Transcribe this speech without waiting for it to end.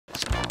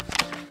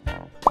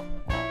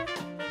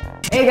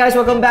Hey guys,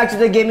 welcome back to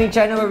the gaming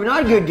channel where we're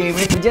not good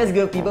gamers, we're just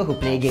good people who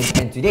play games.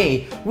 And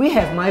today, we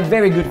have my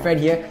very good friend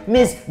here,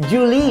 Miss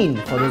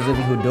Julene. For those of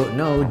you who don't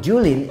know,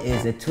 Julene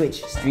is a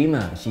Twitch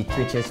streamer. She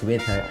twitches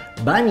with her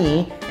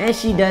bunny and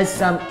she does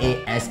some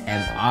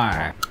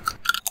ASMR.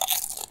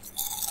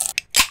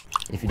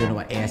 If you don't know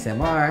what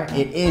ASMR,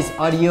 it is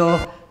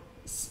audio.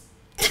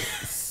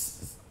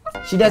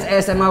 She does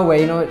ASMR where,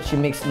 you know, she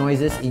makes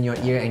noises in your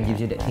ear and gives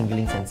you that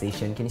tingling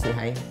sensation. Can you say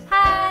hi?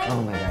 Hi!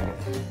 Oh my god.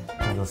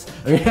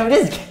 Okay, I'm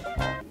just kidding.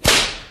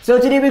 So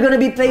today we're going to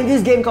be playing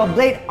this game called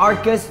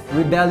Arcus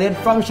Rebellion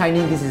from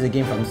Shining. This is a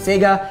game from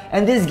SEGA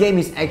and this game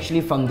is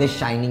actually from the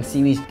Shining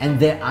series. And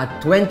there are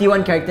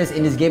 21 characters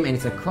in this game and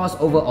it's a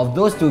crossover of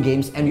those two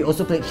games. And we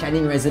also played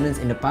Shining Resonance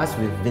in the past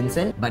with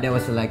Vincent, but that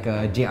was like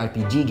a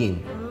JRPG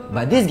game.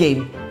 But this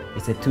game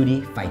is a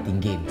 2D fighting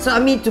game. So I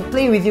mean, to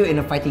play with you in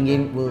a fighting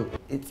game, well,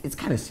 it's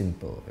kind of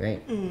simple,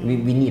 right?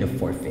 We need a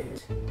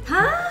forfeit.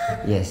 Huh?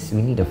 Yes,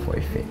 we need a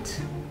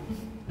forfeit.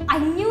 I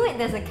knew it,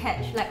 there's a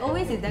catch. Like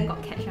always you then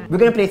got catch, right? We're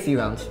gonna play 3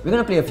 rounds. We're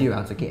gonna play a few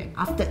rounds, okay?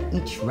 After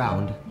each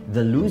round,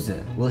 the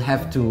loser will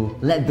have to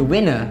let the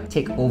winner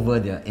take over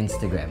their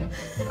Instagram.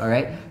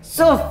 Alright?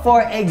 So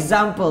for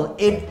example,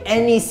 in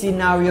any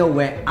scenario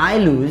where I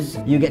lose,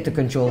 you get to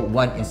control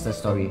one Insta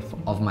story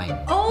of mine.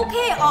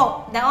 Okay,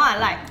 oh, that one I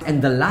like.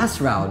 And the last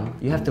round,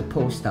 you have to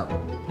post up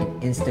an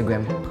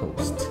Instagram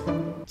post.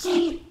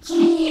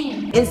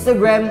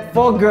 Instagram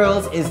for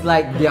girls is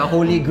like their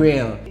holy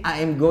grail.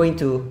 I am going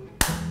to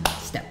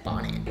step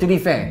on it. To be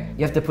fair,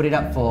 you have to put it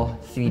up for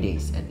 3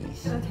 days at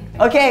least.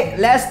 Okay,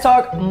 let's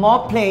talk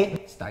more play.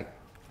 Start.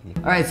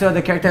 Alright, so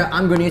the character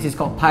I'm going to use is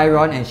called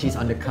Pyron and she's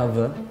on the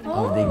cover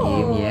of the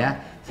game. Yeah,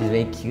 she's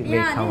very cute,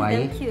 very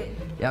kawaii. Cute.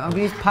 Yeah, I'm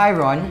going to use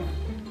Pyron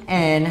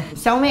and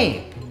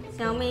Xiaomei.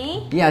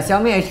 Xiaomei? Yeah,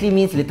 Xiaomei actually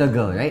means little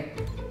girl, right?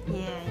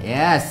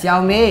 Yeah,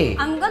 Xiaomei.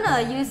 I'm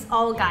gonna use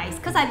all guys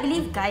because I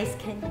believe guys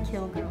can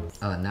kill girls.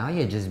 Oh, now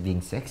you're just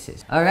being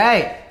sexist.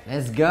 Alright,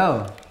 let's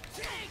go.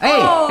 Hey,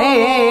 oh.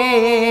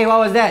 hey, what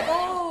was that?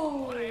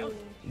 Oh.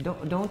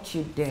 Don't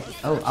you dare.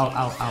 Oh,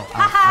 ow.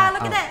 Haha,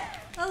 look at that.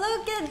 Oh,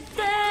 look at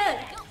that.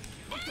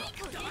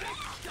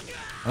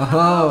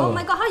 Oh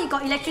my god, how you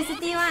got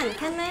electricity one?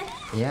 Can man?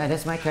 Yeah,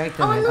 that's my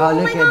character, oh, man. No, oh,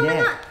 look at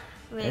that.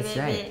 Wait, that's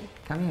wait, right. wait.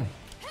 Come here.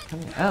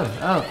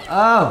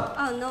 Oh.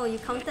 Oh no, you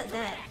counted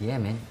that. Yeah,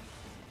 man.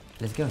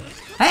 Let's go.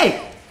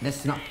 Hey!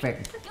 That's not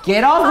fair.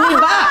 Get off me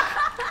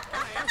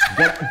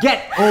back!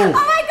 Get. Oh. Oh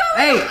my god!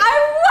 Hey!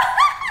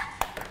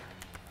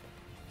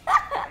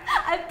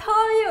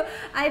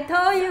 I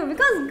told you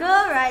because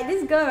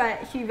this girl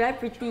right, she very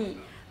pretty,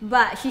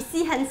 but she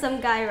see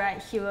handsome guy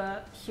right, she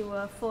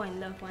will fall in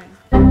love one.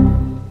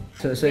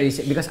 So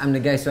because I'm the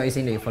guy, so are you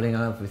saying that you're falling in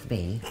love with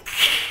me?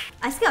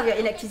 I scared of your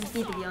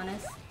electricity, to be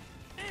honest.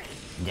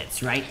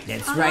 That's right.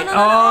 That's oh, right. No,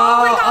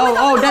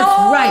 oh, that's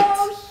right.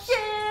 Oh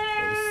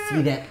shit!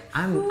 See that?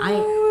 I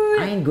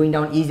ain't going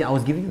down easy. I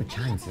was giving you a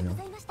chance, you know.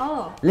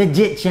 Oh.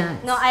 Legit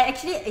chance. No,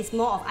 it's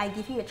more of I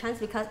give him a chance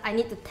because I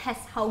need to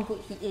test how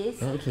good he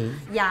is. Okay.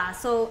 Yeah,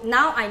 so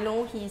now I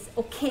know he's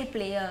okay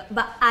player,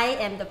 but I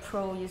am the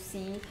pro, you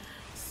see.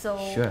 So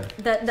sure.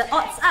 The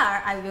odds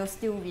are I will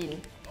still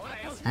win.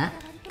 Huh?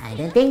 I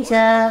don't think so.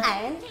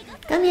 And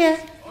come here.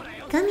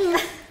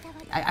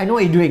 I know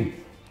what you're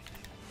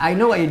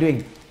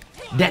doing.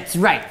 That's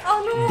right.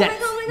 Oh no! Oh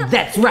my god!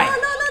 That's right.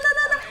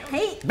 No!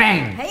 Hey!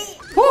 Bang! Hey!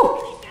 Woo!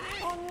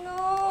 Oh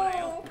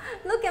no!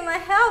 Look at my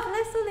health.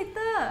 Left so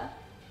little.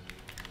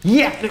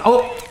 Yeah!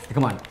 Oh!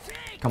 Come on!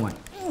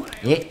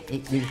 Yeah,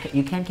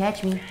 you can't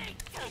catch me.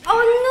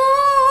 Oh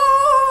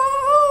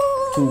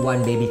no!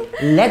 2-1, baby.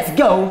 Let's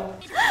go!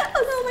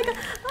 Oh no! My god!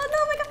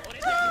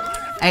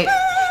 Hey!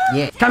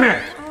 Yeah! Come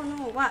here! Oh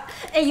no! What?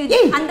 Hey, you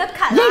did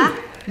undercut lah!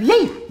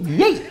 Yay!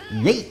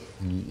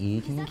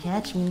 You can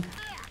catch me.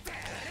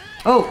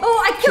 Oh!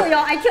 I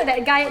killed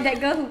that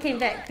girl who came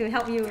back to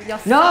help you.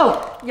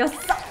 No!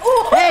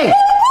 Oh! Hey!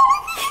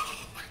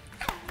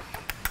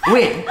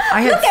 Wait,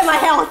 look at my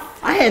health!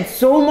 I had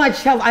so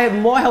much health. I have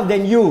more health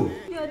than you.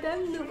 You're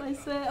damn noob, I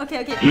swear.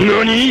 Okay.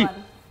 NANI?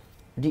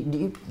 Do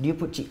you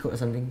put cheat code or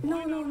something? No.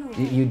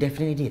 You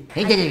definitely did.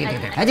 Hey,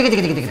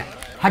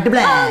 hard to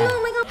blast. Oh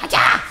no, my god.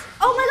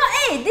 Oh my god,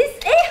 how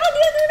do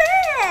you do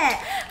that?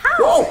 How?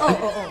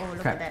 Oh,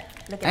 look at that.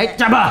 Look at hey, that.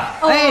 Jabba!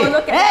 Oh, hey,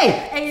 look at hey!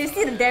 that. Hey, you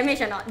see the damage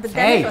or not? The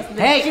damage was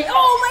legit. Hey.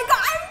 Oh my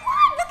god, I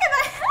won! Look at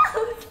my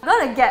health! I'm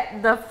gonna get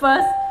the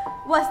first...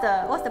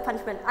 What's the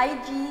punishment?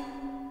 IG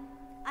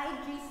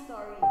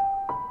story.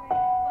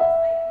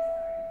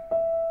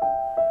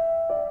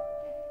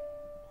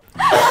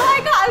 Oh my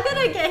god, I'm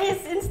gonna get his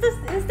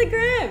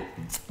Instagram!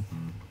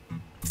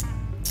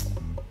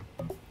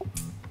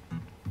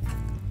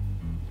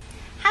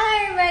 Hi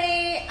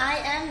everybody, I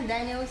am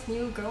Daniel's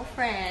new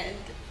girlfriend.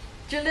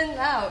 Julene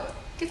out.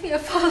 Give me a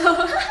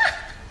follow. Look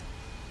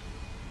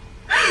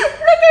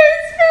at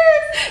his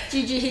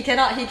face. GG, he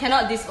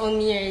cannot disown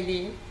me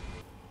already.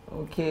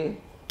 Okay.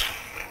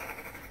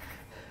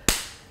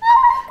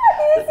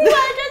 You see what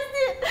I just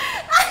did?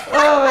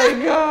 Oh my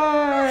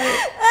god!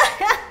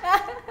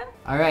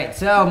 Alright,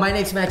 so my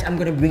next match, I'm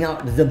gonna bring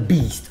out the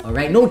Beast.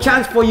 Alright, no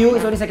chance for you.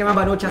 It's only second round,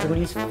 but no chance. I'm gonna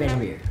use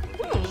Fenrir.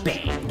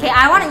 Bang. Okay,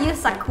 I want to use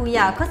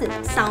Sakuya because it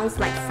sounds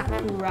like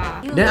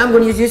Sakura. Then I'm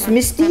gonna use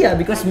Misty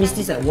because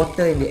Misty's like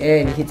water in the air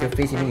and it hits your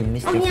face and then you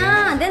miss Oh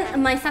yeah,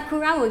 then my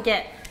Sakura will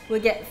get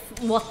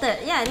watered.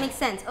 Yeah, it makes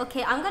sense.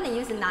 Okay, I'm gonna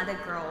use another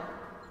girl.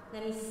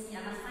 Let me see. I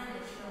must find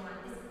the show one.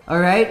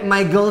 Alright,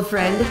 my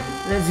girlfriend.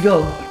 Let's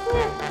go.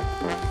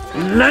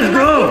 Let's You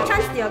go! must give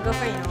chance to your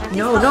girlfriend,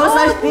 you know. No, no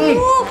such thing.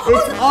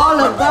 It's all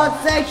about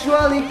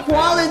sexual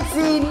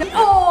equality.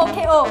 Oh,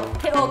 KO.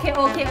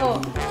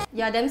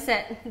 Yeah, damn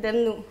sad, damn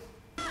noob.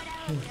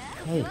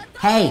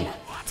 Hey,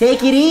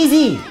 take it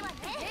easy.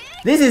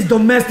 This is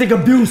domestic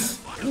abuse.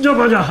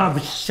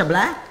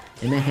 Shabla.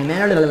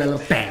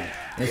 Bang.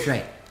 That's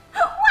right.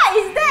 What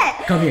is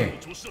that? Come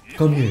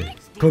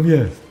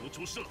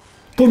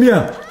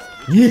here.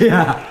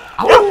 Yeah.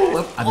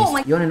 Oh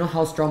my. You wanna know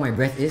how strong my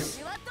breath is?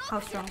 How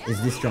strong?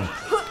 Is this strong?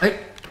 Hey.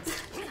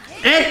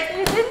 Hey.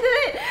 You didn't do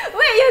it.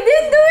 Wait, you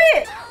didn't do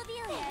it.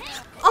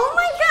 Oh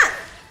my god.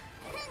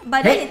 But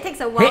then it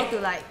takes a while to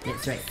like.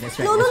 That's right.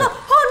 No. Oh no.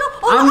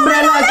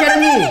 Umbrella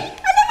Academy.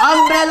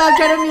 Umbrella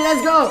Academy. Let's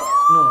go.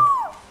 No.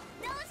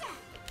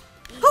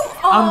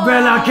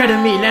 Umbrella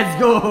Academy. Let's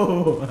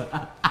go.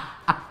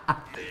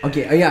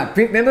 Okay. Oh yeah.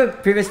 Remember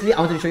previously I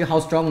wanted to show you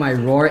how strong my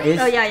roar is.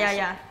 Oh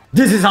yeah.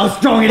 This is how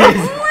strong it is. Oh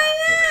my god.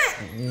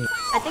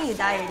 I think you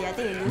die already. I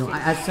think you lose. No,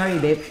 I'm sorry,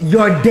 babe.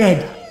 You're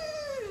dead.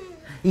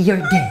 You're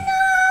dead.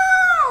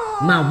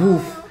 No. My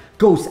wolf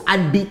goes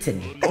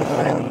unbeaten.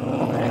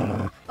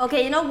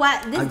 Okay, you know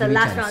what? This is the give you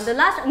last chance. round. The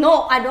last.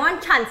 No, I don't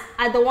want chance.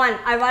 I don't want.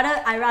 I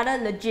rather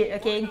legit.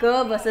 Okay,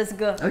 girl versus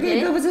girl.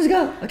 Okay, go versus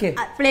go. Okay.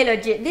 Play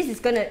legit. This is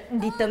gonna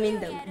determine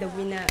the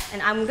winner,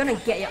 and I'm gonna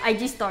get your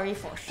IG story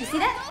for. You see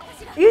that?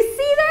 You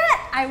see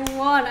that? I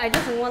won. I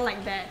just won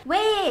like that.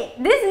 Wait,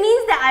 this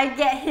means that I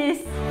get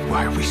his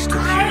Why are we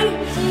still here?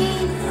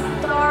 IG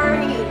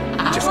story.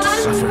 Just to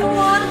suffer. One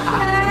more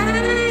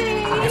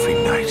time.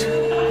 Every night,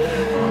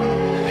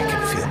 I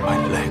can feel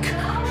my leg.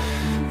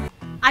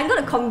 I'm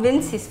gonna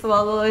convince his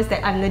followers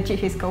that I'm legit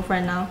his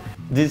girlfriend now.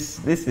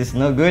 This is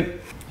no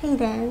good. Hey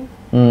Dan,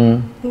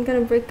 I'm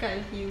gonna break up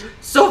with you.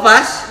 So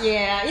fast?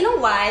 Yeah, you know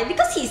why?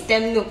 Because he's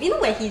damn noob. You know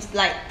when he's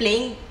like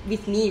playing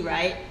with me,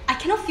 right? I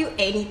cannot feel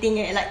anything.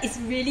 Like it's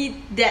really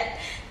that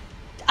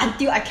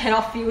until I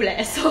cannot feel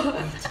it. So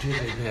It's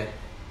really like that.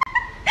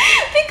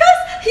 because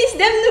he's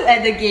damn noob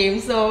at the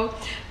game. So,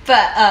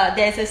 but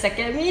there's a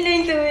second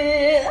meaning to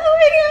it. Oh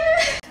my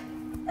god.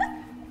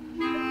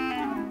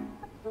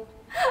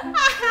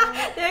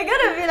 They're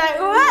gonna be like,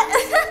 what?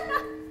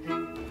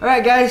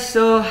 Alright guys,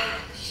 so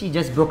she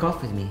just broke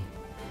off with me.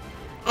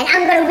 And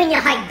I'm gonna win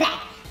your heart back.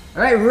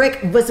 Alright,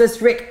 Rick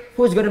versus Rick.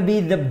 Who's gonna be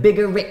the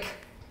bigger Rick?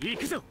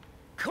 Ikuzo!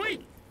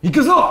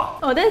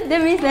 Oh, that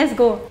means let's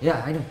go.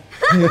 Yeah, I know.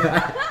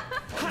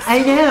 I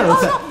know.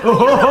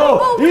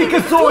 Oh,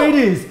 Ikuzo it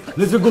is.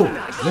 Let's go.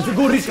 Let's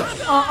go, Rika.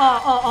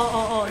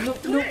 Oh, look.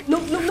 Oh,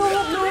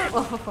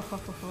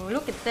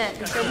 look at that.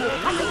 It's a move.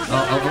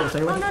 Oh,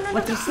 sorry, what? No.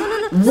 What you say? No.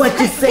 What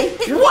you say?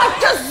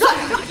 What you say?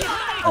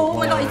 Oh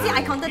my god, you see,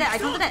 I counted that.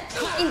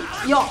 In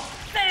your.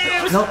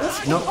 No.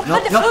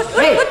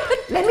 Wait,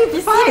 let me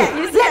fight.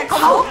 You see that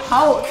combo?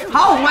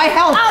 How? My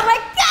health. Oh my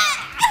god!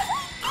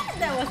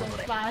 That was a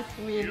fast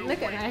win.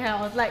 Look at my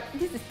health. Like,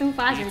 this is too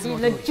fast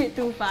already. Legit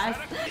too fast.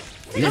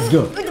 Let's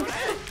go.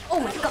 Oh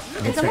my god.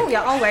 And some we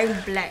are all wearing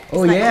black. It's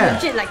Oh, like yeah.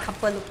 legit like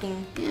couple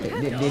looking. They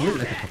look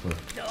like a couple.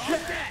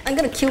 I'm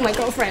gonna kill my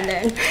girlfriend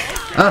then.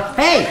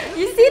 Hey!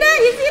 You see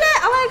that?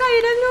 Oh my god,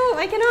 you don't know.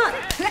 I cannot.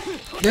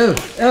 No.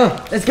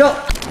 Let's go.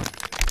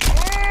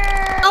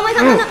 Oh my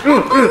god, no.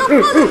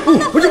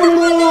 What What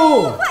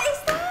is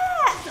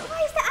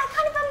that? I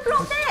can't even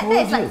block that. That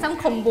is like some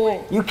combo.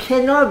 You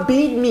cannot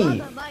beat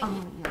me.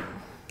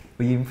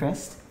 Were you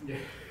impressed? Yeah.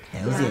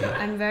 Hell yeah.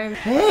 I'm very.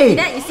 Hey!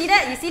 You see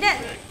that?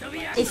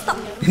 Hey, stop.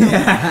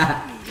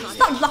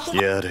 Stop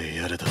blocking. やれ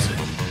やれだぜ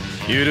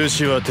許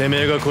しはて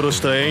めえが殺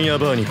したエンヤ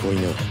バーに来い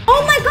な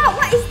Oh my god,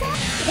 what is that?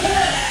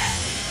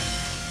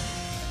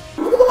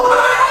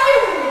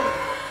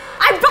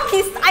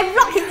 I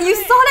blocked his. You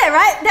saw that,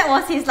 right? That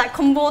was his like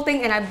combo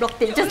thing, and I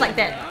blocked it just like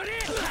that.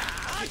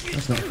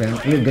 That's not fair.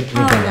 You're going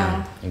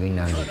down. You're going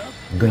down. You're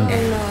going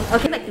down. No.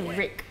 Okay, back to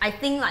Rick. I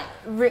think like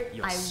Rick,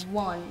 I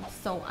won,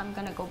 so I'm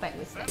gonna go back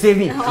with that. Save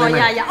me. Oh Never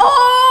mind. yeah. Oh!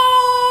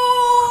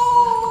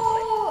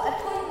 I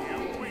told you.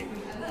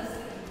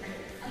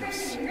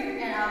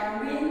 And I'll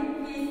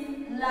win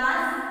his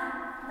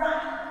last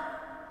round.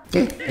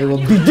 Okay, it will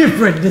be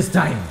different this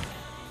time.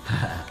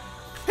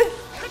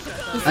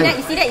 You see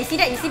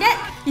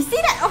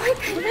that? Oh my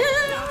god.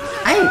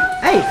 Hey!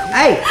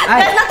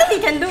 There's nothing he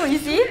can do, you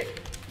see?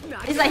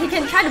 It's like he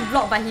can try to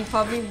block, but he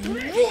probably won't.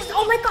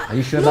 Oh my god. Are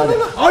you sure about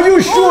that? Are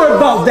you sure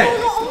about that?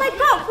 No, oh my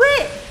god,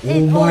 wait.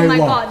 Oh my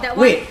god, that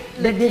one. Wait,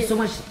 that did so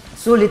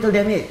little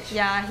damage.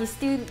 Yeah, his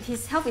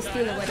health is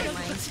still lower than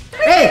mine.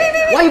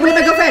 Hey! Why you bullying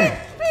my girlfriend?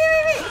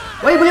 Wait.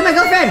 Why you bullying my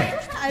girlfriend?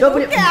 Don't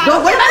bully my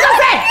girlfriend!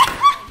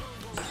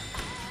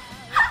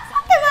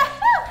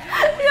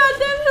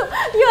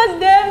 You're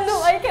damn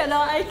noob.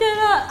 I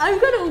cannot. I'm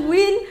gonna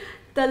win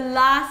the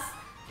last.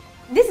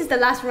 This is the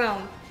last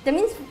round. That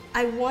means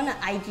I want an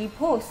IG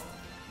post.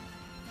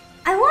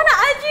 I want an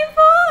IG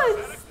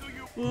post!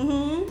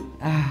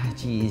 Ah,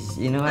 jeez.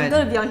 You know what? I'm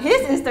gonna be on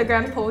his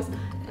Instagram post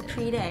for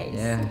 3 days.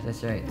 Yeah,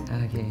 that's right.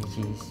 Okay,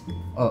 jeez.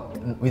 Oh,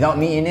 without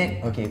me in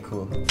it? Okay,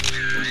 cool.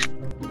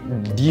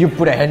 Do you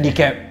put a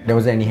handicap? There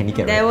wasn't any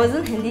handicap, There right?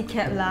 wasn't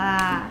handicap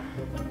lah.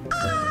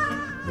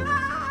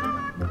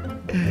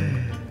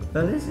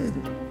 Well, this is...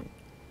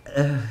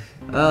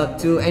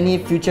 to any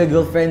future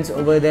girlfriends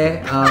over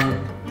there,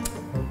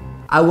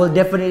 I will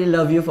definitely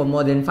love you for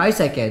more than 5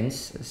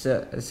 seconds.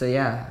 So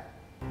yeah.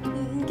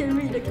 You can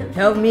read the caption.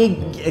 Help me.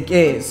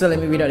 Okay, so let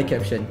me read out the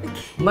caption.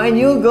 My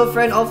new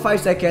girlfriend of 5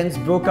 seconds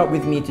broke up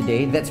with me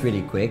today. That's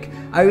really quick.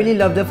 I really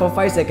loved her for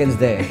 5 seconds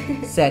there.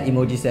 Sad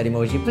emoji, sad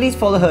emoji. Please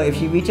follow her. If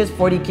she reaches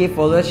 40k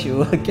followers, she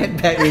will get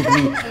back with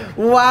me.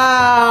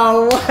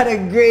 Wow, what a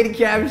great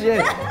caption.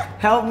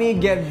 Help me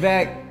get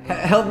back.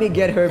 Help me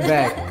get her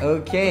back.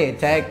 Okay,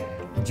 tag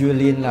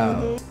Julian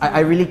Lau. I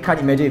really can't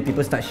imagine if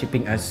people start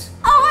shipping us.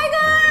 Oh my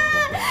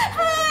god!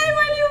 Hi,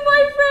 my new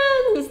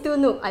boyfriend! He's still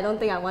noob. I don't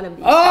think I want to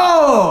be.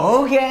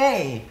 Oh,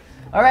 okay.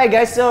 Alright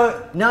guys,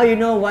 so now you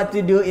know what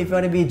to do if you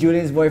want to be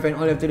Julian's boyfriend.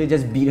 All you have to do is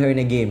just beat her in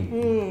a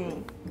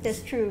game.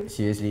 That's true.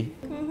 Seriously?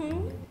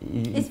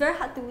 It's very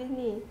hard to win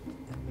me.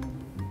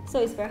 So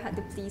it's very hard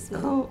to please me.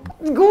 Alright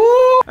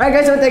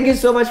guys, so thank you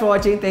so much for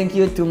watching. Thank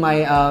you to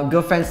my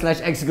girlfriend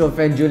slash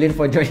ex-girlfriend Julian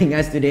for joining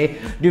us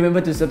today. Do remember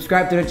to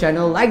subscribe to the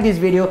channel, like this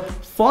video,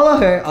 follow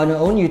her on her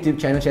own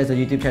YouTube channel. She has a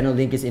YouTube channel,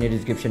 link is in the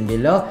description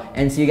below.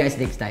 And see you guys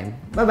next time.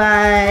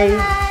 Bye-bye!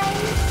 Bye.